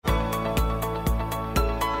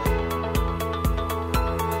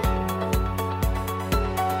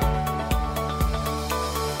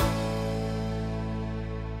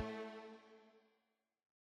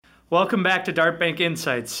Welcome back to Dart Bank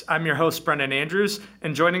Insights. I'm your host, Brendan Andrews,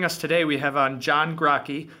 and joining us today we have on John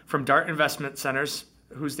Grocke from Dart Investment Centers,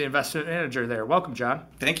 who's the investment manager there. Welcome, John.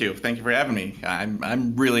 Thank you. Thank you for having me.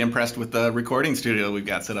 I'm really impressed with the recording studio we've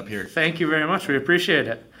got set up here. Thank you very much. We appreciate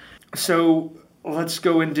it. So let's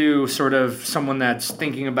go into sort of someone that's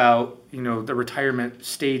thinking about, the retirement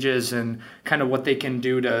stages and kind of what they can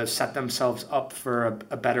do to set themselves up for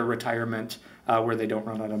a better retirement where they don't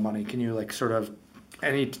run out of money. Can you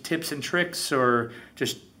any tips and tricks or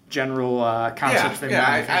just general concepts?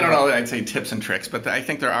 I don't know that I'd say tips and tricks, but I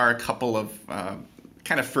think there are a couple of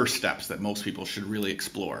kind of first steps that most people should really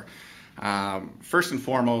explore. First and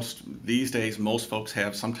foremost, these days, most folks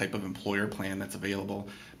have some type of employer plan that's available.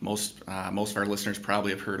 Most of our listeners probably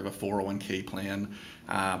have heard of a 401k plan,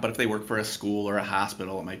 but if they work for a school or a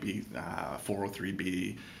hospital, it might be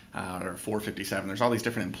 403b or 457. There's all these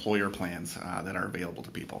different employer plans that are available to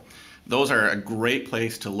people. Those are a great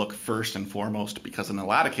place to look first and foremost because in a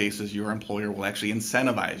lot of cases, your employer will actually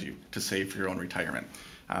incentivize you to save for your own retirement.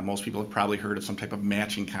 Most people have probably heard of some type of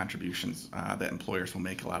matching contributions that employers will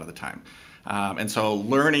make a lot of the time. And so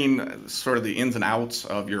learning sort of the ins and outs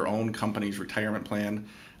of your own company's retirement plan,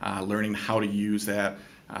 learning how to use that,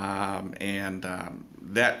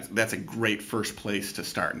 that's a great first place to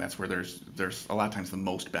start, and that's where there's a lot of times the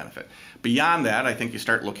most benefit. Beyond that, I think you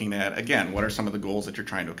start looking at, again, what are some of the goals that you're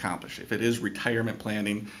trying to accomplish. If it is retirement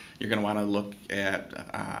planning, you're going to want to look at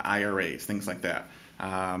IRAs, things like that. You're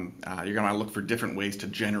going to want to look for different ways to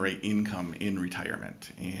generate income in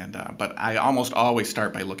retirement. But I almost always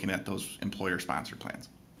start by looking at those employer-sponsored plans.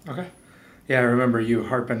 Okay. Yeah, I remember you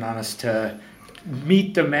harping on us to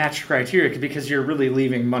meet the match criteria because you're really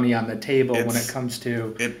leaving money on the table when it comes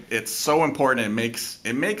to... It's so important.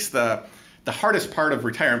 It makes the hardest part of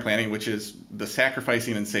retirement planning, which is the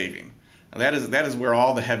sacrificing and saving. That is where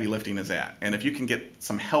all the heavy lifting is at. And if you can get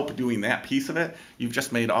some help doing that piece of it, you've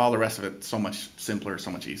just made all the rest of it so much simpler, so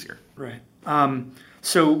much easier. Right.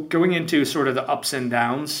 So going into sort of the ups and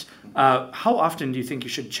downs, how often do you think you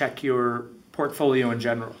should check your portfolio in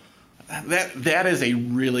general? That is a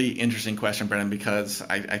really interesting question, Brendan, because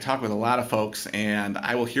I talk with a lot of folks and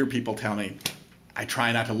I will hear people tell me, I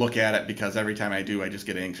try not to look at it because every time I do, I just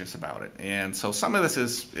get anxious about it. And so some of this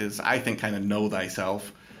is I think, kind of know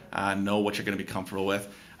thyself. Know what you're going to be comfortable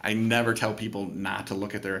with. I never tell people not to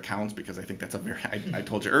look at their accounts because I think that's I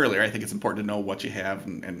told you earlier, I think it's important to know what you have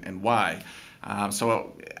and why.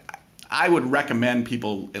 So I would recommend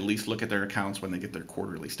people at least look at their accounts when they get their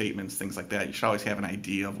quarterly statements, things like that. You should always have an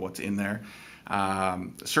idea of what's in there.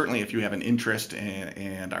 Certainly if you have an interest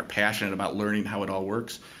and are passionate about learning how it all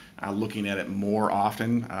works, looking at it more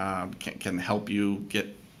often can help you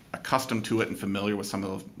get accustomed to it and familiar with some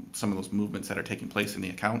of those movements that are taking place in the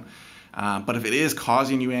account. But if it is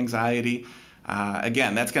causing you anxiety,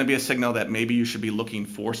 again, that's going to be a signal that maybe you should be looking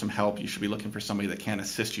for some help. You should be looking for somebody that can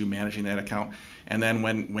assist you managing that account. And then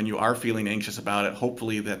when you are feeling anxious about it,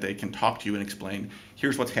 hopefully that they can talk to you and explain,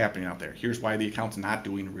 here's what's happening out there. Here's why the account's not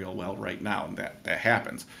doing real well right now, and that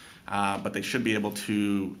happens. But they should be able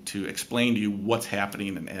to explain to you what's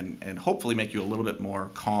happening and hopefully make you a little bit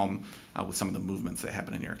more calm with some of the movements that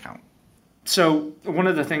happen in your account. So one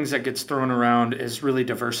of the things that gets thrown around is really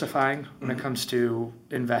diversifying when it comes to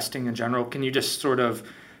investing in general. Can you just sort of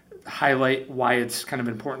highlight why it's kind of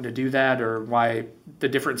important to do that or why the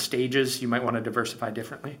different stages you might want to diversify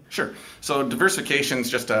differently? Sure. So diversification is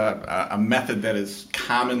just a method that is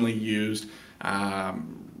commonly used.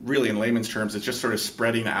 Really, in layman's terms, it's just sort of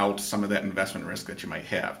spreading out some of that investment risk that you might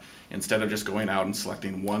have. Instead of just going out and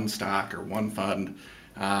selecting one stock or one fund,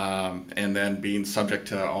 and then being subject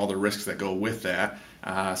to all the risks that go with that,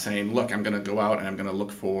 saying, look, I'm going to go out and I'm going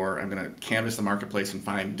to canvass the marketplace and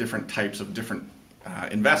find different types of different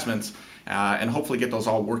investments and hopefully get those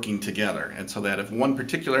all working together. And so that if one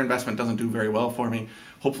particular investment doesn't do very well for me,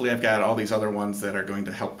 hopefully I've got all these other ones that are going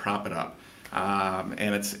to help prop it up.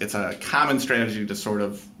 And it's a common strategy to sort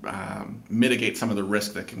of mitigate some of the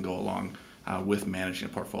risk that can go along with managing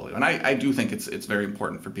a portfolio. And I do think it's very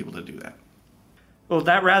important for people to do that. Well,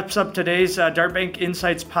 that wraps up today's Dart Bank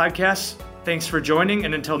Insights podcast. Thanks for joining,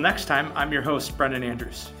 and until next time, I'm your host, Brendan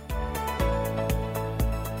Andrews.